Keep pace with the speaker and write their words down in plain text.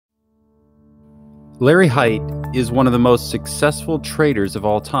Larry Hite is one of the most successful traders of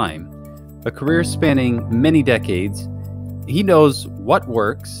all time. A career spanning many decades, he knows what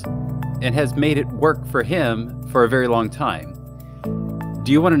works and has made it work for him for a very long time.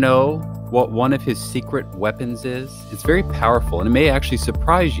 Do you want to know what one of his secret weapons is? It's very powerful and it may actually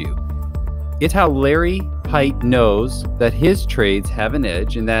surprise you. It's how Larry Hite knows that his trades have an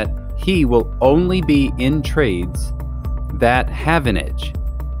edge and that he will only be in trades that have an edge.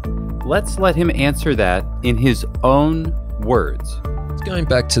 Let's let him answer that in his own words. Going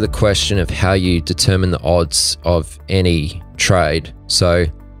back to the question of how you determine the odds of any trade. So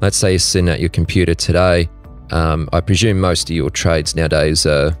let's say you're sitting at your computer today. I presume most of your trades nowadays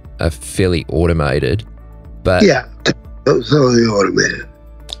are fairly automated. But yeah, it's totally automated.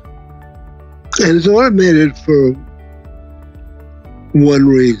 And it's automated for one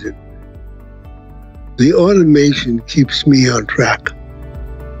reason. The automation keeps me on track.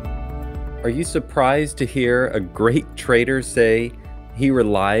 Are you surprised to hear a great trader say he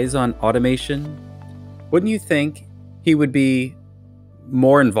relies on automation? Wouldn't you think he would be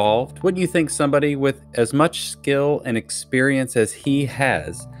more involved? Wouldn't you think somebody with as much skill and experience as he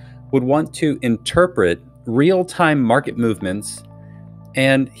has would want to interpret real-time market movements,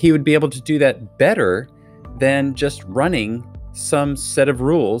 and he would be able to do that better than just running some set of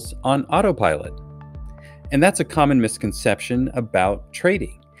rules on autopilot? And that's a common misconception about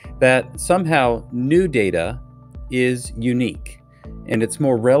trading, that somehow new data is unique and it's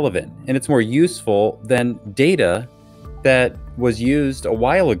more relevant and it's more useful than data that was used a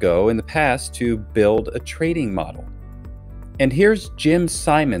while ago in the past to build a trading model. And here's Jim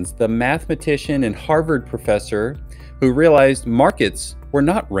Simmons, the mathematician and Harvard professor who realized markets were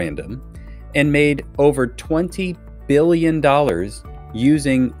not random and made over $20 billion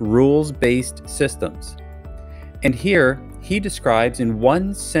using rules-based systems. And here he describes in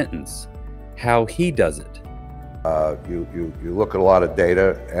one sentence how he does it. You look at a lot of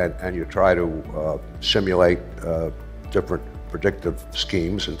data and you try to simulate different predictive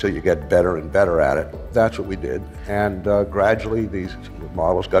schemes until you get better and better at it. That's what we did. And gradually these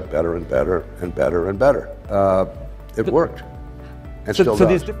models got better and better and better and better. It worked. And still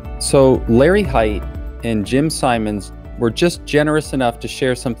does. So Larry Hite and Jim Simmons were just generous enough to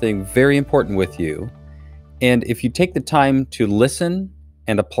share something very important with you. And if you take the time to listen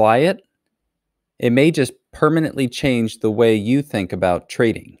and apply it, it may just permanently change the way you think about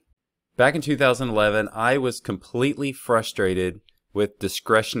trading. Back in 2011, I was completely frustrated with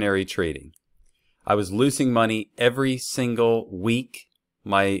discretionary trading. I was losing money every single week.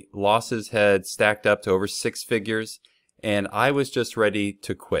 My losses had stacked up to over 6 figures, and I was just ready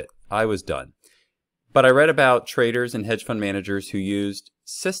to quit. I was done. But I read about traders and hedge fund managers who used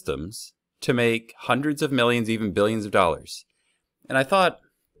systems to make hundreds of millions, even billions of dollars. And I thought,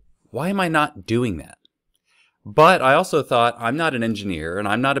 why am I not doing that? But I also thought, I'm not an engineer and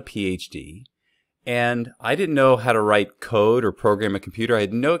I'm not a PhD, and I didn't know how to write code or program a computer. I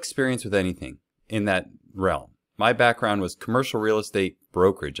had no experience with anything in that realm. My background was commercial real estate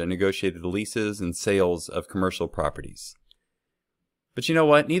brokerage. I negotiated the leases and sales of commercial properties. But you know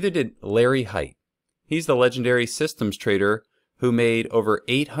what? Neither did Larry Hite. He's the legendary systems trader who made over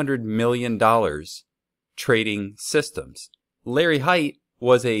 $800 million trading systems. Larry Hite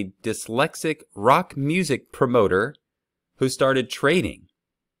was a dyslexic rock music promoter who started trading,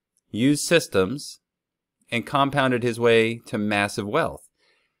 used systems, and compounded his way to massive wealth.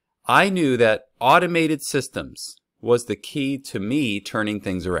 I knew that automated systems was the key to me turning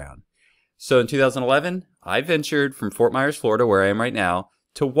things around. So in 2011, I ventured from Fort Myers, Florida, where I am right now,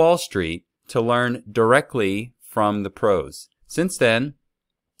 to Wall Street to learn directly from the pros. Since then,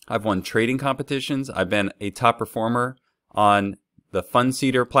 I've won trading competitions. I've been a top performer on the Fund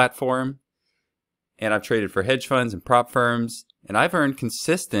Seeder platform, and I've traded for hedge funds and prop firms, and I've earned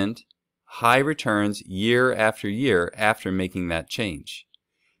consistent high returns year after year after making that change.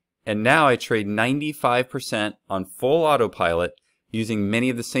 And now I trade 95% on full autopilot using many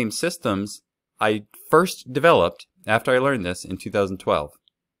of the same systems I first developed after I learned this in 2012.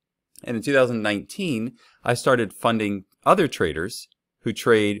 And in 2019, I started funding other traders who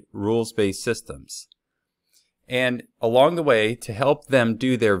trade rules-based systems. And along the way, to help them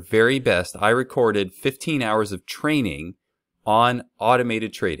do their very best, I recorded 15 hours of training on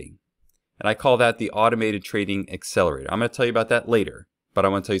automated trading. And I call that the Automated Trading Accelerator. I'm going to tell you about that later, but I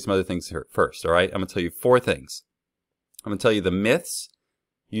want to tell you some other things first, all right? I'm going to tell you 4 things. I'm going to tell you the myths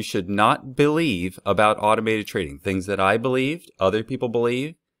you should not believe about automated trading, things that I believed, other people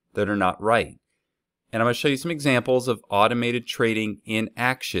believe, that are not right. And I'm going to show you some examples of automated trading in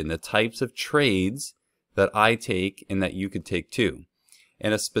action, the types of trades that I take and that you could take too,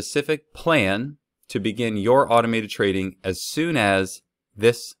 and a specific plan to begin your automated trading as soon as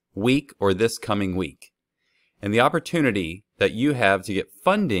this week or this coming week. And the opportunity that you have to get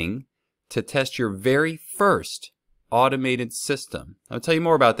funding to test your very first automated system. I'll tell you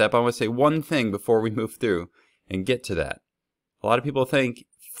more about that, but I want to say one thing before we move through and get to that. A lot of people think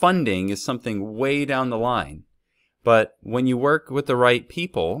funding is something way down the line, but when you work with the right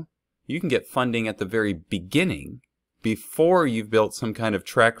people, you can get funding at the very beginning before you've built some kind of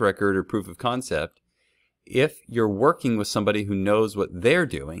track record or proof of concept, if you're working with somebody who knows what they're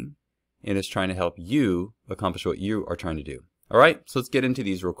doing and is trying to help you accomplish what you are trying to do. All right, so let's get into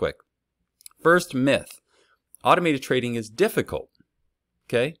these real quick. First myth, automated trading is difficult.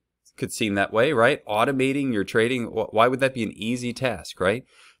 Okay, could seem that way, right? Automating your trading, why would that be an easy task, right?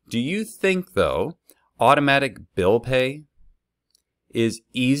 Do you think, though, automatic bill pay is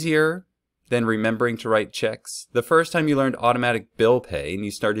easier than remembering to write checks? The first time you learned automatic bill pay and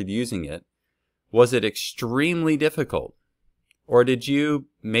you started using it, was it extremely difficult? Or did you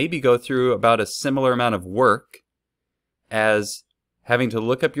maybe go through about a similar amount of work as having to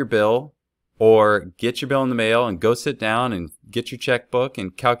look up your bill or get your bill in the mail and go sit down and get your checkbook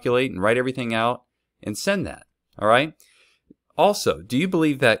and calculate and write everything out and send that? All right? Also, do you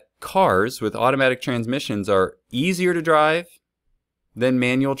believe that cars with automatic transmissions are easier to drive than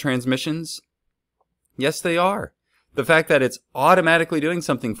manual transmissions? Yes, they are. The fact that it's automatically doing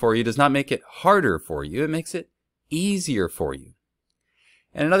something for you does not make it harder for you. It makes it easier for you.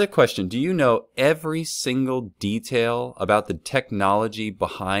 And another question, do you know every single detail about the technology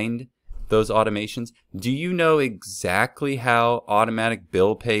behind those automations? Do you know exactly how automatic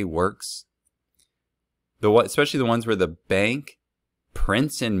bill pay works? Especially the ones where the bank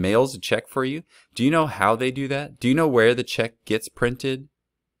prints and mails a check for you. Do you know how they do that? Do you know where the check gets printed?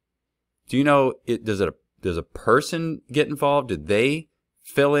 Do you know, does a person get involved? Did they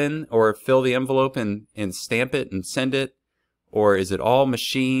fill in or fill the envelope and stamp it and send it? Or is it all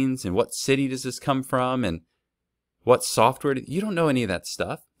machines? And what city does this come from? And what software? You don't know any of that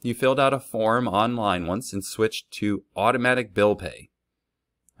stuff. You filled out a form online once and switched to automatic bill pay.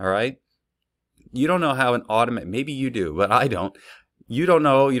 All right? You don't know how an automatic, maybe you do, but I don't. You don't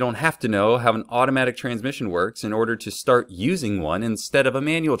know, you don't have to know how an automatic transmission works in order to start using one instead of a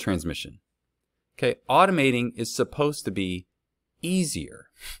manual transmission. Okay, automating is supposed to be easier,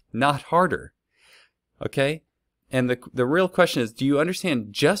 not harder. Okay? And the real question is, do you understand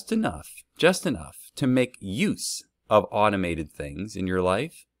just enough to make use of automated things in your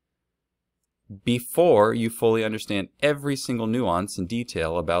life before you fully understand every single nuance and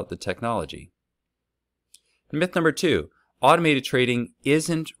detail about the technology? Myth number 2, automated trading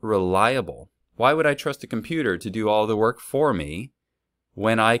isn't reliable. Why would I trust a computer to do all the work for me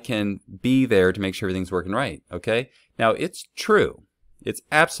when I can be there to make sure everything's working right? Okay? Now, it's true. It's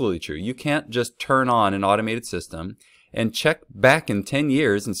absolutely true. You can't just turn on an automated system and check back in 10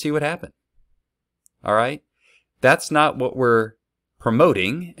 years and see what happened. All right? That's not what we're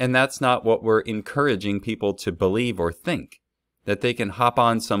promoting, and that's not what we're encouraging people to believe or think, that they can hop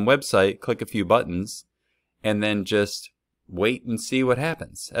on some website, click a few buttons, and then just wait and see what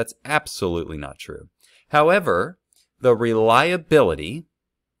happens. That's absolutely not true. However, the reality,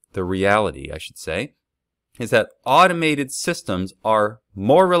 I should say, is that automated systems are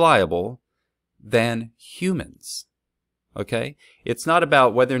more reliable than humans. Okay? It's not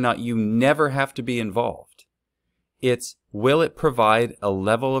about whether or not you never have to be involved. It's, will it provide a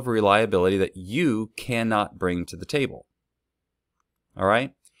level of reliability that you cannot bring to the table? All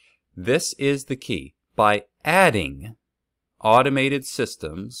right? This is the key. By adding automated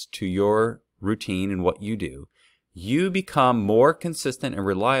systems to your routine and what you do, you become more consistent and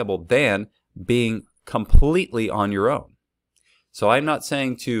reliable than being completely on your own. So I'm not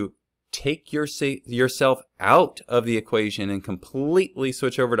saying to take yourself out of the equation and completely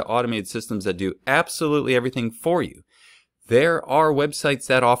switch over to automated systems that do absolutely everything for you. There are websites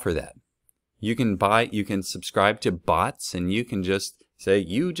that offer that. You can subscribe to bots, and you can just say,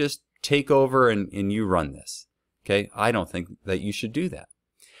 you just take over and you run this. Okay? I don't think that you should do that.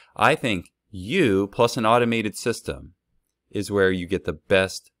 I think you plus an automated system is where you get the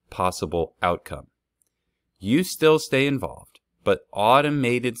best possible outcome. You still stay involved, but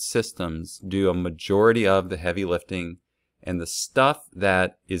automated systems do a majority of the heavy lifting and the stuff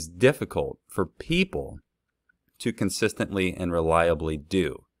that is difficult for people to consistently and reliably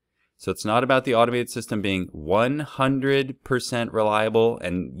do. So it's not about the automated system being 100% reliable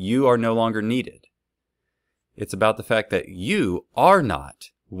and you are no longer needed. It's about the fact that you are not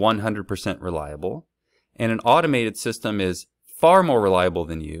 100% reliable, and an automated system is far more reliable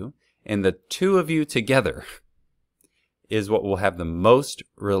than you, and the two of you together is what will have the most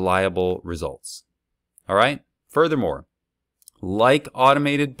reliable results. All right? Furthermore, like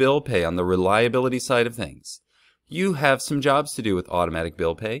automated bill pay on the reliability side of things, you have some jobs to do with automatic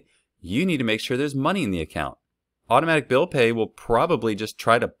bill pay. You need to make sure there's money in the account. Automatic bill pay will probably just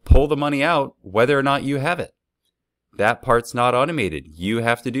try to pull the money out whether or not you have it. That part's not automated. You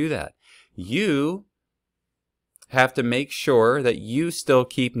have to do that. You have to make sure that you still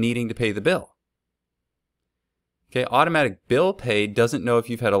keep needing to pay the bill. Okay, automatic bill pay doesn't know if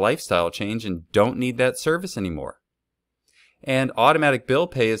you've had a lifestyle change and don't need that service anymore. And automatic bill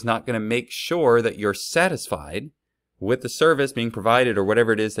pay is not going to make sure that you're satisfied with the service being provided or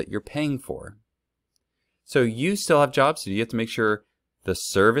whatever it is that you're paying for. So you still have jobs to do. You have to make sure the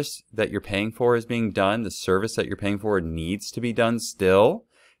service that you're paying for is being done. The service that you're paying for needs to be done still.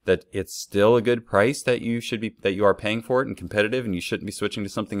 That it's still a good price that you are paying for it and competitive, and you shouldn't be switching to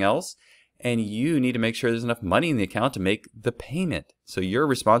something else. And you need to make sure there's enough money in the account to make the payment. So you're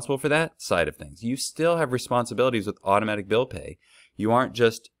responsible for that side of things. You still have responsibilities with automatic bill pay. You aren't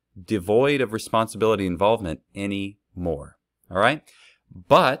just devoid of responsibility involvement anymore. All right?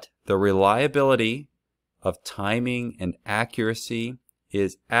 But the reliability of timing and accuracy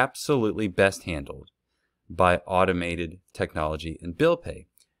is absolutely best handled by automated technology and bill pay.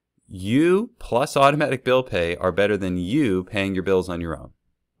 You plus automatic bill pay are better than you paying your bills on your own.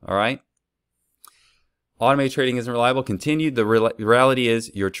 All right? Automated trading isn't reliable. Continued. The reality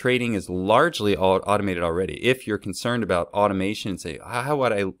is your trading is largely automated already. If you're concerned about automation and say, why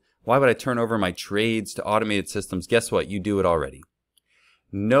would I turn over my trades to automated systems? Guess what? You do it already.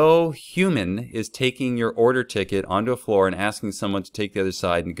 No human is taking your order ticket onto a floor and asking someone to take the other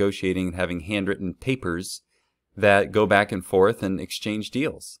side, negotiating and having handwritten papers that go back and forth and exchange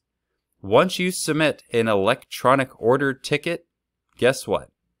deals. Once you submit an electronic order ticket, guess what?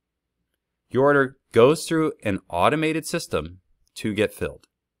 Your order goes through an automated system to get filled.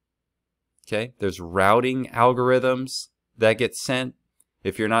 Okay? There's routing algorithms that get sent.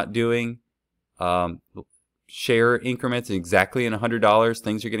 If you're not doing share increments exactly in $100,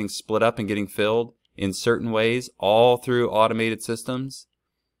 things are getting split up and getting filled in certain ways, all through automated systems.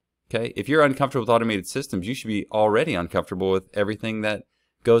 Okay? If you're uncomfortable with automated systems, you should be already uncomfortable with everything that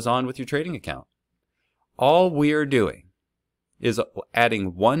goes on with your trading account. All we're doing is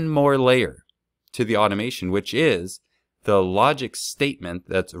adding one more layer to the automation, which is the logic statement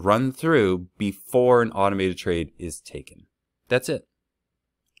that's run through before an automated trade is taken. That's it.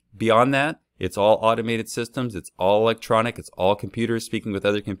 Beyond that, it's all automated systems, it's all electronic, it's all computers speaking with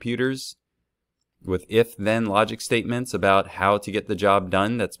other computers with if-then logic statements about how to get the job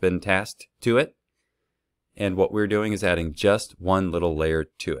done that's been tasked to it. And what we're doing is adding just one little layer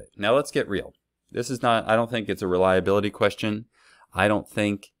to it. Now let's get real. This is not, I don't think it's a reliability question. I don't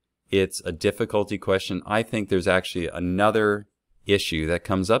think it's a difficulty question. I think there's actually another issue that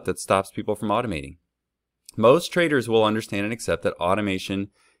comes up that stops people from automating. Most traders will understand and accept that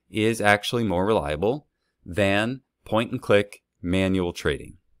automation is actually more reliable than point-and-click manual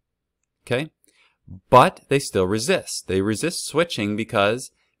trading. Okay? But they still resist. They resist switching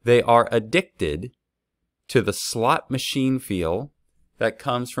because they are addicted to the slot machine feel that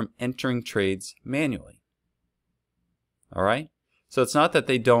comes from entering trades manually. All right? So it's not that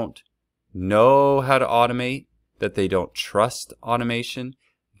they don't know how to automate, that they don't trust automation.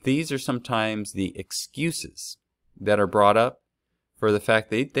 These are sometimes the excuses that are brought up for the fact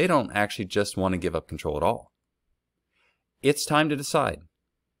they don't actually just want to give up control at all. It's time to decide.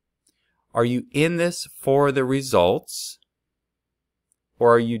 Are you in this for the results,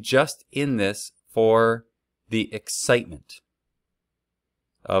 or are you just in this for the excitement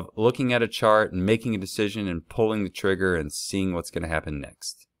of looking at a chart and making a decision and pulling the trigger and seeing what's going to happen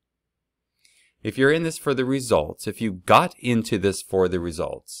next? If you're in this for the results, if you got into this for the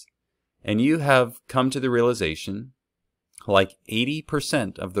results, and you have come to the realization, like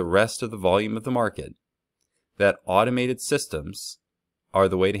 80% of the rest of the volume of the market, that automated systems are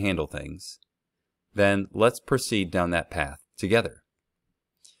the way to handle things, then let's proceed down that path together.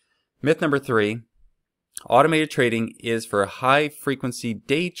 Myth number 3, automated trading is for high-frequency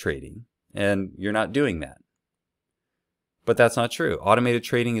day trading, and you're not doing that. But that's not true. Automated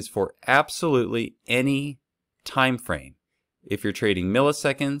trading is for absolutely any time frame. If you're trading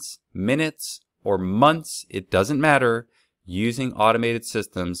milliseconds, minutes, or months, it doesn't matter. Using automated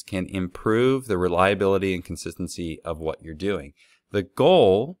systems can improve the reliability and consistency of what you're doing. The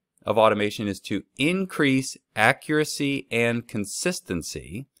goal of automation is to increase accuracy and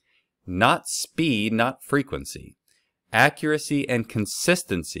consistency, not speed, not frequency. Accuracy and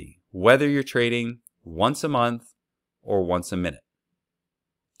consistency, whether you're trading once a month or once a minute.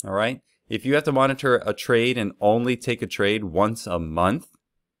 All right? If you have to monitor a trade and only take a trade once a month,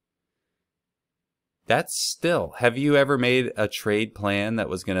 That's still, have you ever made a trade plan that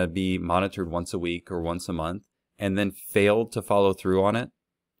was going to be monitored once a week or once a month and then failed to follow through on it,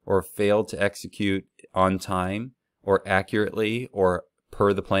 or failed to execute on time or accurately or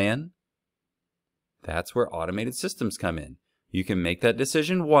per the plan? That's where automated systems come in. You can make that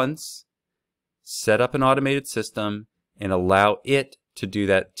decision once, set up an automated system, and allow it to do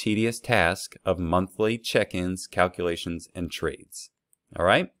that tedious task of monthly check-ins, calculations, and trades. All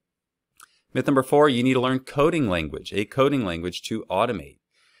right? Myth number 4, you need to learn coding language, a coding language to automate.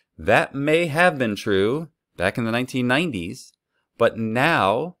 That may have been true back in the 1990s, but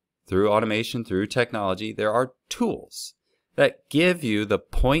now, through automation, through technology, there are tools that give you the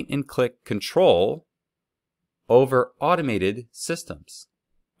point-and-click control over automated systems.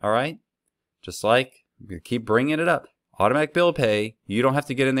 All right? Just like, keep bringing it up, automatic bill pay, you don't have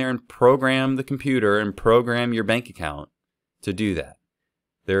to get in there and program the computer and program your bank account to do that.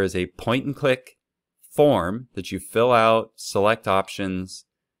 There is a point-and-click form that you fill out, select options,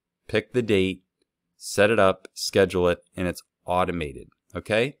 pick the date, set it up, schedule it, and it's automated.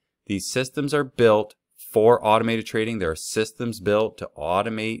 Okay? These systems are built for automated trading. There are systems built to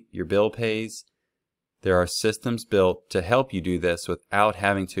automate your bill pays. There are systems built to help you do this without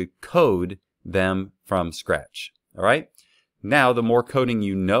having to code them from scratch. All right? Now, the more coding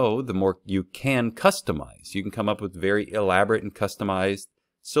you know, the more you can customize. You can come up with very elaborate and customized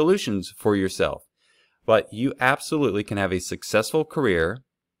solutions for yourself. But you absolutely can have a successful career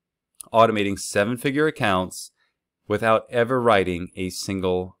automating 7-figure accounts without ever writing a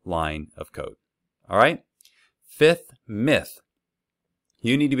single line of code. All right? 5th myth.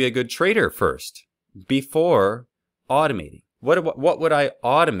 You need to be a good trader first before automating. What would I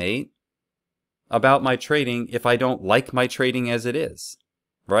automate about my trading if I don't like my trading as it is?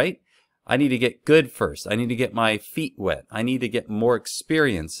 Right? I need to get good first. I need to get my feet wet. I need to get more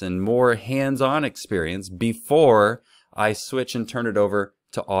experience and more hands-on experience before I switch and turn it over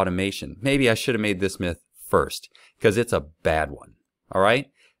to automation. Maybe I should have made this myth first because it's a bad one. All right?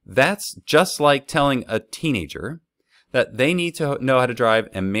 That's just like telling a teenager that they need to know how to drive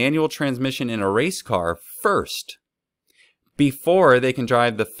a manual transmission in a race car first before they can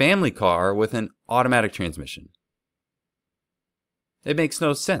drive the family car with an automatic transmission. It makes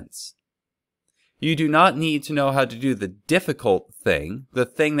no sense. You do not need to know how to do the difficult thing, the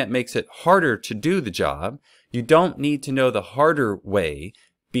thing that makes it harder to do the job. You don't need to know the harder way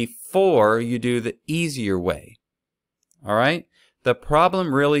before you do the easier way. All right? The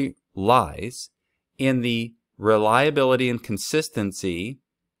problem really lies in the reliability and consistency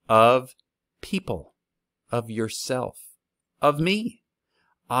of people, of yourself, of me.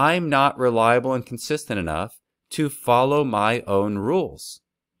 I'm not reliable and consistent enough to follow my own rules.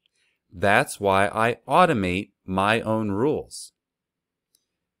 That's why I automate my own rules.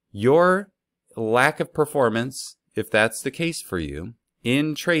 Your lack of performance, if that's the case for you,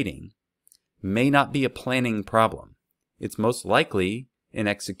 in trading, may not be a planning problem. It's most likely an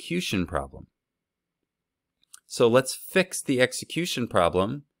execution problem. So let's fix the execution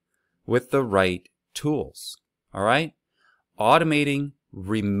problem with the right tools. All right? Automating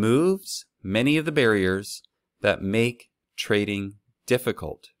removes many of the barriers that make trading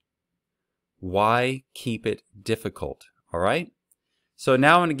difficult. Why keep it difficult? All right? So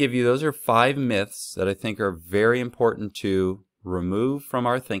now I'm going to give you, those are 5 myths that I think are very important to remove from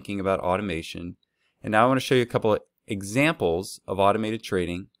our thinking about automation. And now I want to show you a couple of examples of automated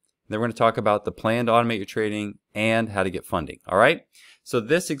trading. Then we're going to talk about the plan to automate your trading and how to get funding. All right? So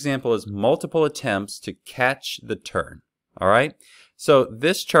this example is multiple attempts to catch the turn. All right? So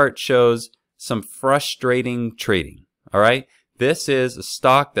this chart shows some frustrating trading. All right? This is a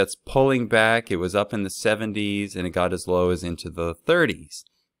stock that's pulling back. It was up in the 70s and it got as low as into the 30s.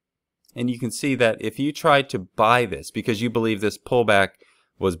 And you can see that if you tried to buy this because you believe this pullback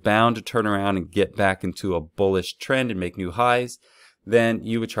was bound to turn around and get back into a bullish trend and make new highs, then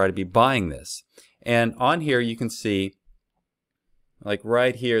you would try to be buying this. And on here you can see, like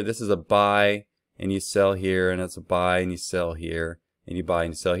right here, this is a buy and you sell here, and it's a buy and you sell here, and you buy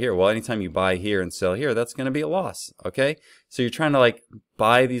and you sell here. Well, anytime you buy here and sell here, that's going to be a loss, okay? So you're trying to like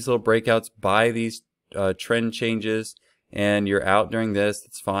buy these little breakouts, buy these trend changes, and you're out during this.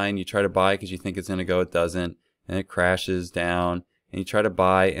 It's fine. You try to buy because you think it's going to go. It doesn't, and it crashes down, and you try to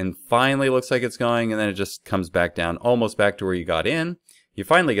buy, and finally it looks like it's going, and then it just comes back down, almost back to where you got in. You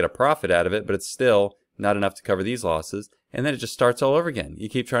finally get a profit out of it, but it's still not enough to cover these losses, and then it just starts all over again. You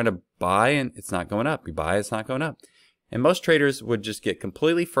keep trying to buy, and it's not going up. You buy, it's not going up. And most traders would just get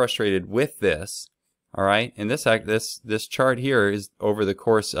completely frustrated with this, all right? And this chart here is over the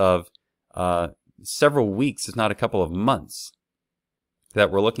course of several weeks, if not a couple of months,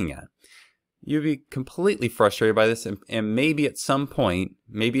 that we're looking at. you'd be completely frustrated by this, and maybe at some point,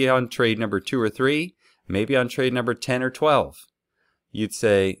 maybe on trade number 2 or 3, maybe on trade number 10 or 12, you'd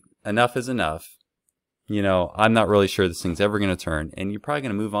say, enough is enough. You know, I'm not really sure this thing's ever going to turn, and you're probably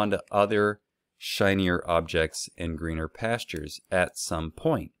going to move on to other shinier objects and greener pastures at some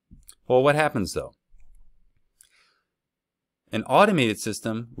point. Well, what happens though? An automated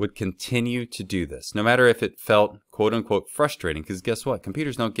system would continue to do this, no matter if it felt quote-unquote frustrating, because guess what?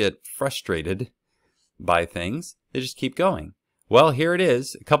 Computers don't get frustrated by things. They just keep going. Well, here it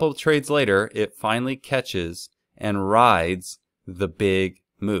is. A couple of trades later, it finally catches and rides the big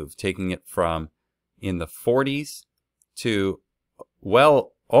move, taking it from in the 40s to,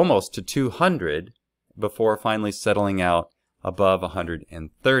 well, almost to 200 before finally settling out above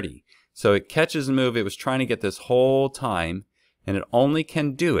 130. So it catches a move it was trying to get this whole time, and it only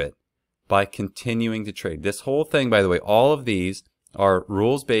can do it by continuing to trade. This whole thing, by the way, all of these are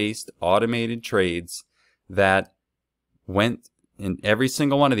rules-based automated trades that went in every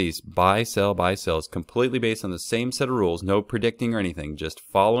single one of these. Buy, sell, is completely based on the same set of rules, no predicting or anything, just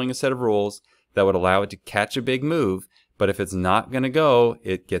following a set of rules that would allow it to catch a big move, but if it's not going to go,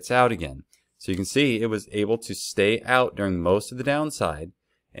 it gets out again. So you can see it was able to stay out during most of the downside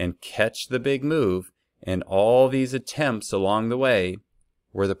and catch the big move, and all these attempts along the way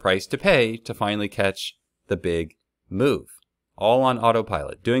were the price to pay to finally catch the big move. All on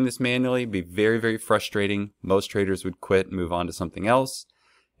autopilot. Doing this manually would be very, very frustrating. Most traders would quit and move on to something else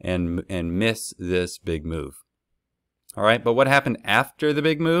and miss this big move. All right, but what happened after the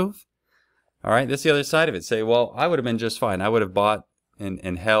big move? All right, that's the other side of it. Say, well, I would have been just fine. I would have bought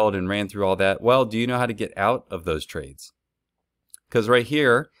and held and ran through all that. Well, do you know how to get out of those trades? Because right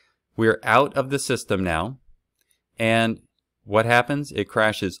here, we're out of the system now. And what happens? It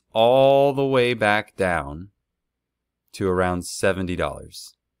crashes all the way back down to around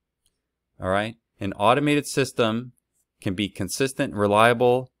 $70. All right? An automated system can be consistent and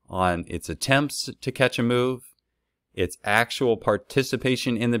reliable on its attempts to catch a move, its actual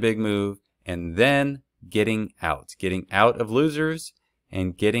participation in the big move, and then getting out of losers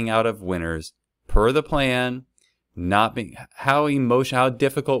and getting out of winners per the plan. Not being, how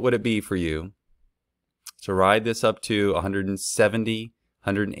difficult would it be for you to ride this up to 170,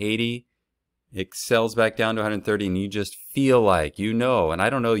 180? It sells back down to 130, and you just feel like, you know, and I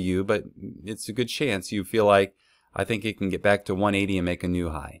don't know you, but it's a good chance you feel like, I think it can get back to 180 and make a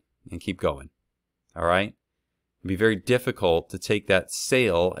new high and keep going. All right? It'd be very difficult to take that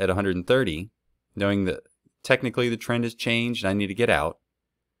sale at 130, knowing that technically the trend has changed and I need to get out.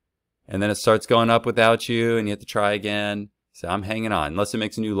 And then it starts going up without you, and you have to try again. So I'm hanging on, unless it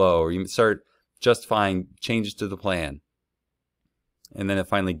makes a new low, or you start justifying changes to the plan. And then it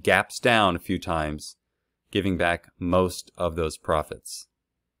finally gaps down a few times, giving back most of those profits.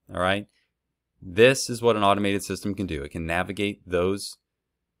 All right? This is what an automated system can do. It can navigate those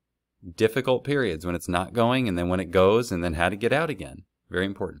difficult periods when it's not going, and then when it goes, and then how to get out again. Very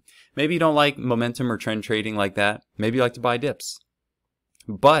important. Maybe you don't like momentum or trend trading like that. Maybe you like to buy dips.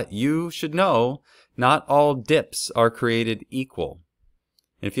 But you should know not all dips are created equal.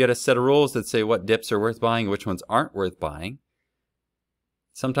 And if you had a set of rules that say what dips are worth buying and which ones aren't worth buying,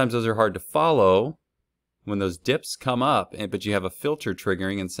 sometimes those are hard to follow when those dips come up, but you have a filter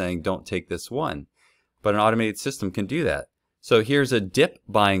triggering and saying don't take this one. But an automated system can do that. So here's a dip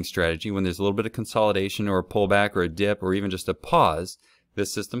buying strategy. When there's a little bit of consolidation or a pullback or a dip or even just a pause,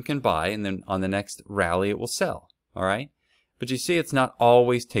 this system can buy, and then on the next rally it will sell. All right? But you see, it's not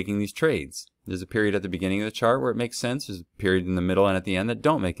always taking these trades. There's a period at the beginning of the chart where it makes sense. There's a period in the middle and at the end that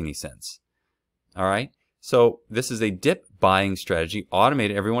don't make any sense. All right? So this is a dip buying strategy,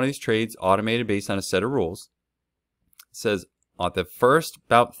 automated. Every one of these trades automated based on a set of rules. It says on the first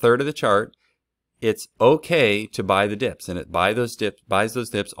about third of the chart, it's okay to buy the dips, and it buys those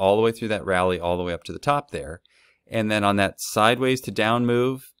dips all the way through that rally, all the way up to the top there. And then on that sideways to down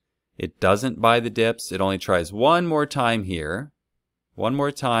move, it doesn't buy the dips. It only tries one more time here. One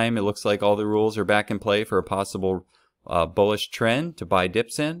more time. It looks like all the rules are back in play for a possible bullish trend to buy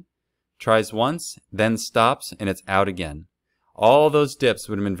dips in. Tries once, then stops, and it's out again. All those dips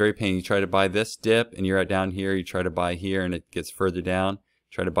would have been very painful. You try to buy this dip, and you're down here. You try to buy here, and it gets further down.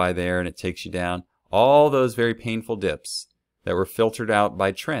 Try to buy there, and it takes you down. All those very painful dips that were filtered out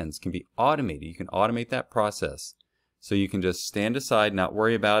by trends can be automated. You can automate that process. So you can just stand aside, not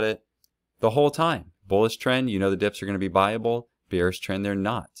worry about it the whole time. Bullish trend, you know the dips are going to be buyable. Bearish trend, they're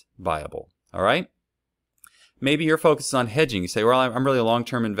not buyable. All right? Maybe your focus is on hedging. You say, well, I'm really a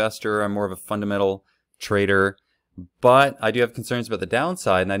long-term investor. I'm more of a fundamental trader. But I do have concerns about the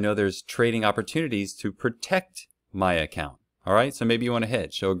downside, and I know there's trading opportunities to protect my account. All right, so maybe you want to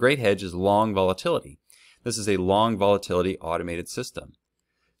hedge. So a great hedge is long volatility. This is a long volatility automated system.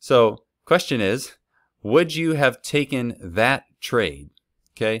 So question is, would you have taken that trade?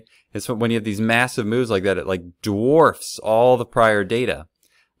 Okay, it's when you have these massive moves like that, it like dwarfs all the prior data.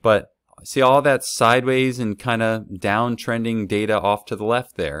 But see all that sideways and kind of downtrending data off to the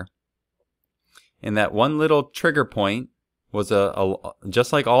left there. And that one little trigger point was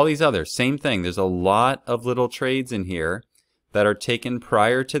just like all these others, same thing. There's a lot of little trades in here that are taken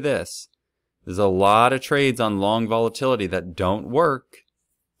prior to this. There's a lot of trades on long volatility that don't work.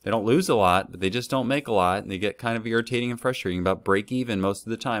 They don't lose a lot, but they just don't make a lot, and they get kind of irritating and frustrating, about break even most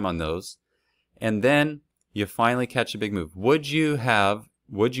of the time on those. And then you finally catch a big move. Would you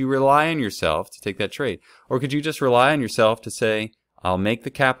rely on yourself to take that trade? Or could you just rely on yourself to say, I'll make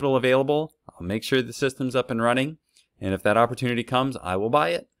the capital available, I'll make sure the system's up and running, and if that opportunity comes, I will buy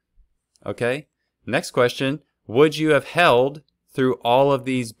it? Okay. Next question, would you have held through all of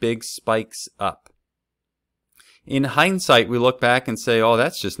these big spikes up? In hindsight, we look back and say, oh,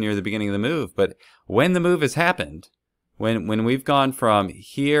 that's just near the beginning of the move. But when the move has happened, when we've gone from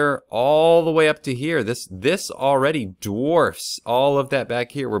here all the way up to here, this already dwarfs all of that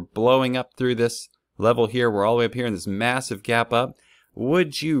back here. We're blowing up through this level here. We're all the way up here in this massive gap up.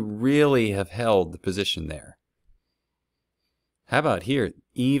 Would you really have held the position there? How about here?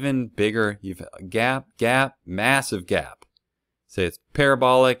 Even bigger. You've gap, massive gap. Say it's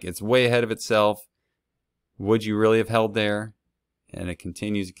parabolic. It's way ahead of itself. Would you really have held there? And it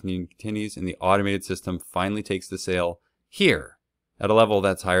continues, and the automated system finally takes the sale here at a level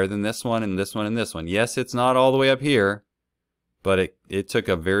that's higher than this one and this one and this one. Yes, it's not all the way up here, but it took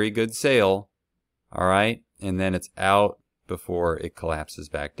a very good sale, all right? And then it's out before it collapses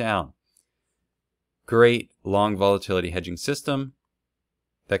back down. Great long volatility hedging system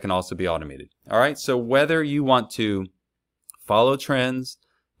that can also be automated. All right, so whether you want to follow trends,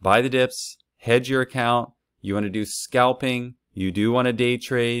 buy the dips, hedge your account, you want to do scalping, you do want to day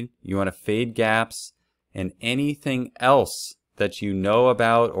trade, you want to fade gaps, and anything else that you know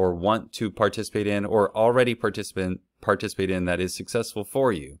about or want to participate in or already participate in that is successful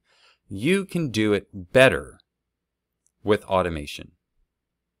for you, you can do it better with automation.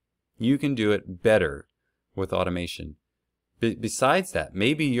 You can do it better with automation. Besides that,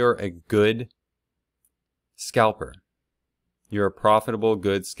 maybe you're a good scalper. You're a profitable,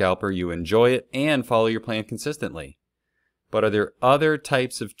 good scalper. You enjoy it and follow your plan consistently. But are there other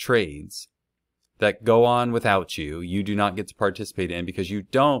types of trades that go on without you, you do not get to participate in because you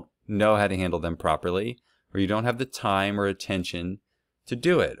don't know how to handle them properly, or you don't have the time or attention to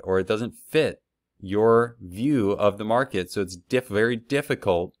do it, or it doesn't fit your view of the market, so it's very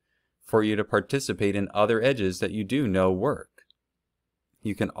difficult for you to participate in other edges that you do know work?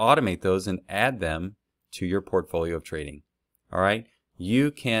 You can automate those and add them to your portfolio of trading. All right? You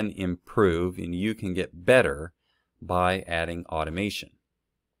can improve and you can get better by adding automation.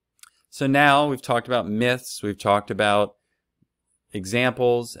 So now we've talked about myths, we've talked about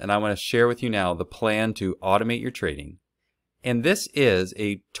examples, and I want to share with you now the plan to automate your trading. And this is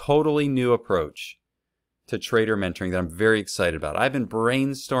a totally new approach to trader mentoring that I'm very excited about. I've been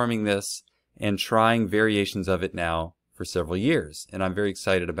brainstorming this and trying variations of it now for several years, and I'm very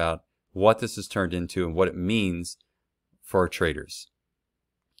excited about what this has turned into and what it means for traders.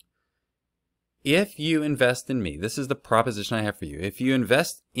 If you invest in me, this is the proposition I have for you. If you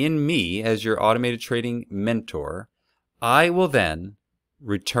invest in me as your automated trading mentor, I will then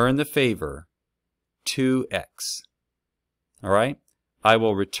return the favor 2x. All right? I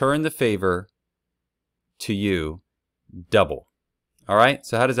will return the favor to you double. All right?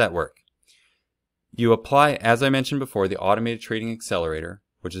 So how does that work? You apply, as I mentioned before, the Automated Trading Accelerator,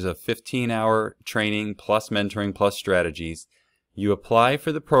 which is a 15-hour training plus mentoring plus strategies. You apply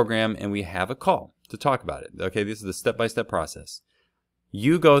for the program and we have a call to talk about it. Okay, this is the step-by-step process.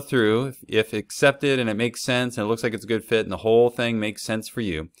 You go through, if accepted and it makes sense and it looks like it's a good fit and the whole thing makes sense for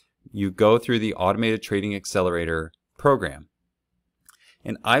you, you go through the Automated Trading Accelerator program.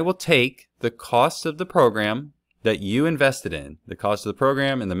 And I will take the cost of the program that you invested in, the cost of the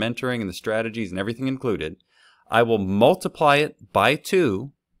program and the mentoring and the strategies and everything included, I will multiply it by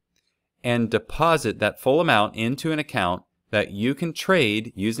 2 and deposit that full amount into an account that you can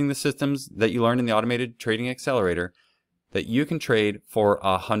trade using the systems that you learned in the Automated Trading Accelerator, that you can trade for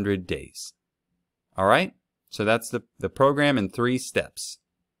 100 days. All right? So that's the program in 3 steps.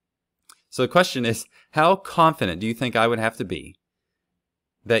 So the question is, how confident do you think I would have to be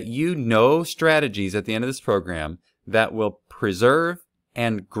that you know strategies at the end of this program that will preserve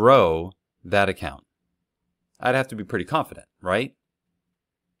and grow that account? I'd have to be pretty confident, right?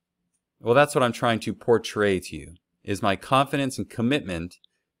 Well, that's what I'm trying to portray to you. is my confidence and commitment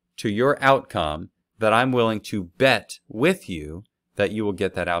to your outcome that I'm willing to bet with you that you will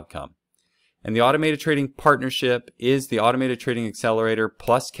get that outcome. And the Automated Trading Partnership is the Automated Trading Accelerator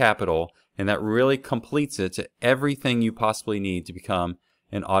plus capital, and that really completes it to everything you possibly need to become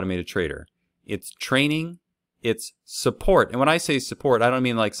an automated trader. It's training, it's support. And when I say support, I don't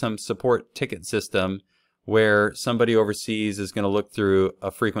mean like some support ticket system where somebody overseas is going to look through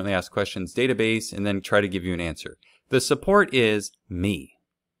a frequently asked questions database and then try to give you an answer. The support is me.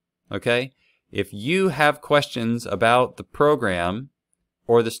 Okay? If you have questions about the program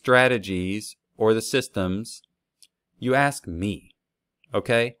or the strategies or the systems, you ask me.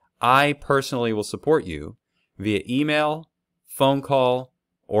 Okay? I personally will support you via email, phone call,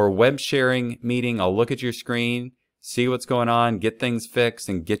 or web sharing meeting. I'll look at your screen, see what's going on, get things fixed,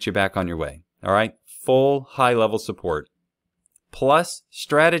 and get you back on your way. All right? Full high-level support. Plus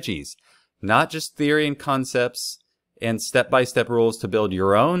strategies, not just theory and concepts and step-by-step rules to build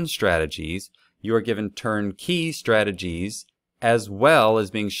your own strategies. You are given turnkey strategies as well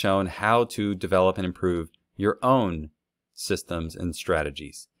as being shown how to develop and improve your own systems and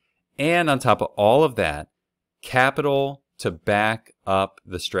strategies. And on top of all of that, capital to back up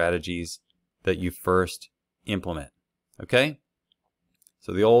the strategies that you first implement. Okay?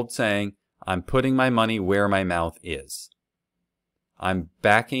 So the old saying, I'm putting my money where my mouth is. I'm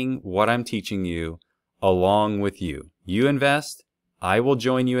backing what I'm teaching you along with you. You invest, I will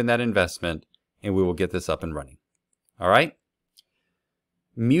join you in that investment, and we will get this up and running. All right?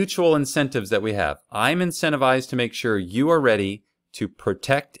 Mutual incentives that we have. I'm incentivized to make sure you are ready to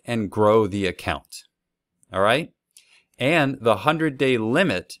protect and grow the account. All right? And the 100-day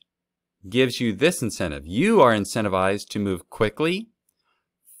limit gives you this incentive. You are incentivized to move quickly,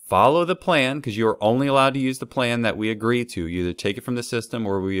 follow the plan, because you are only allowed to use the plan that we agree to. You either take it from the system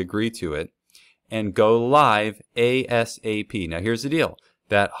or we agree to it, and go live ASAP. Now here's the deal.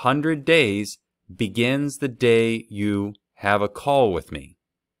 That 100 days begins the day you have a call with me.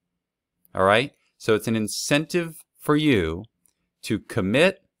 All right? So it's an incentive for you to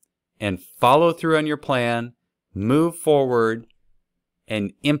commit and follow through on your plan, move forward,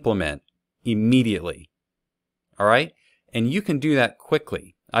 and implement immediately. All right? And you can do that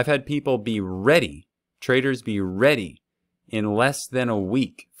quickly. I've had people be ready, traders be ready in less than a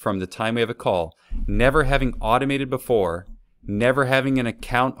week from the time we have a call, never having automated before, never having an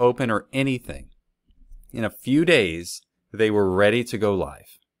account open or anything. In a few days, they were ready to go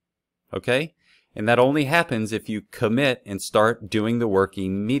live. Okay? And that only happens if you commit and start doing the work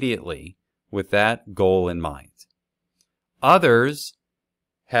immediately with that goal in mind. Others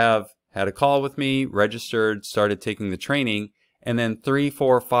have had a call with me, registered, started taking the training, and then 3,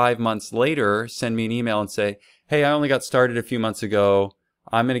 4, 5 months later send me an email and say, hey, I only got started a few months ago.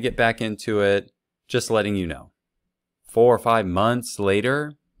 I'm going to get back into it. Just letting you know. 4 or 5 months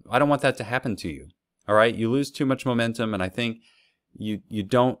later, I don't want that to happen to you. All right? You lose too much momentum, and I think you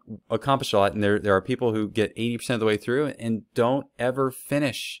don't accomplish a lot. And there are people who get 80% of the way through and don't ever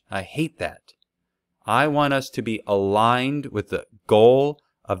finish. I hate that. I want us to be aligned with the goal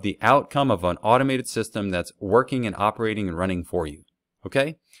of the outcome of an automated system that's working and operating and running for you.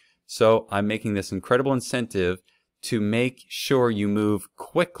 Okay? So I'm making this incredible incentive to make sure you move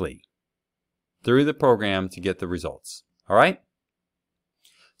quickly through the program to get the results. All right?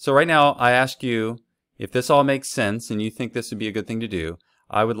 So right now, I ask you, if this all makes sense and you think this would be a good thing to do,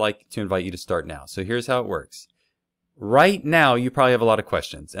 I would like to invite you to start now. So here's how it works. Right now, you probably have a lot of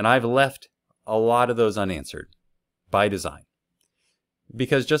questions, and I've left a lot of those unanswered by design.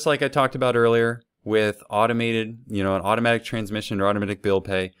 Because just like I talked about earlier with automated, an automatic transmission or automatic bill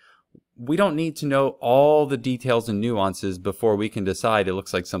pay, we don't need to know all the details and nuances before we can decide it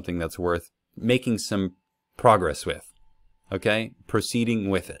looks like something that's worth making some progress with. Okay?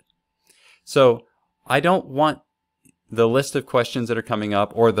 Proceeding with it. So I don't want the list of questions that are coming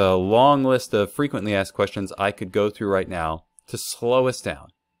up or the long list of frequently asked questions I could go through right now to slow us down.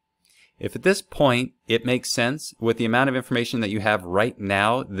 If at this point it makes sense, with the amount of information that you have right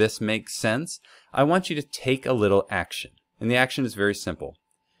now, this makes sense, I want you to take a little action. And the action is very simple.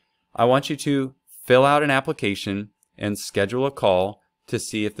 I want you to fill out an application and schedule a call to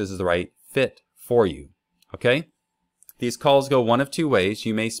see if this is the right fit for you. Okay? These calls go one of two ways.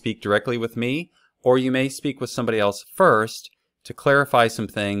 You may speak directly with me, or you may speak with somebody else first to clarify some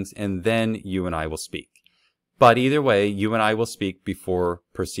things, and then you and I will speak. But either way, you and I will speak before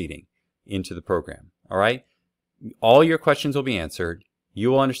proceeding into the program. All right? All your questions will be answered. You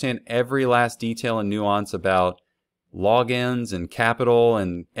will understand every last detail and nuance about logins and capital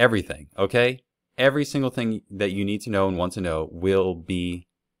and everything. Okay? Every single thing that you need to know and want to know will be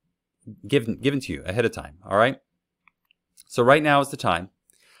given to you ahead of time. All right? So right now is the time.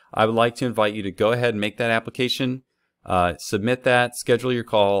 I would like to invite you to go ahead and make that application, submit that, schedule your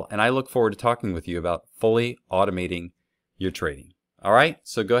call, and I look forward to talking with you about fully automating your trading. All right,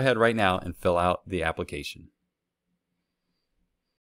 so go ahead right now and fill out the application.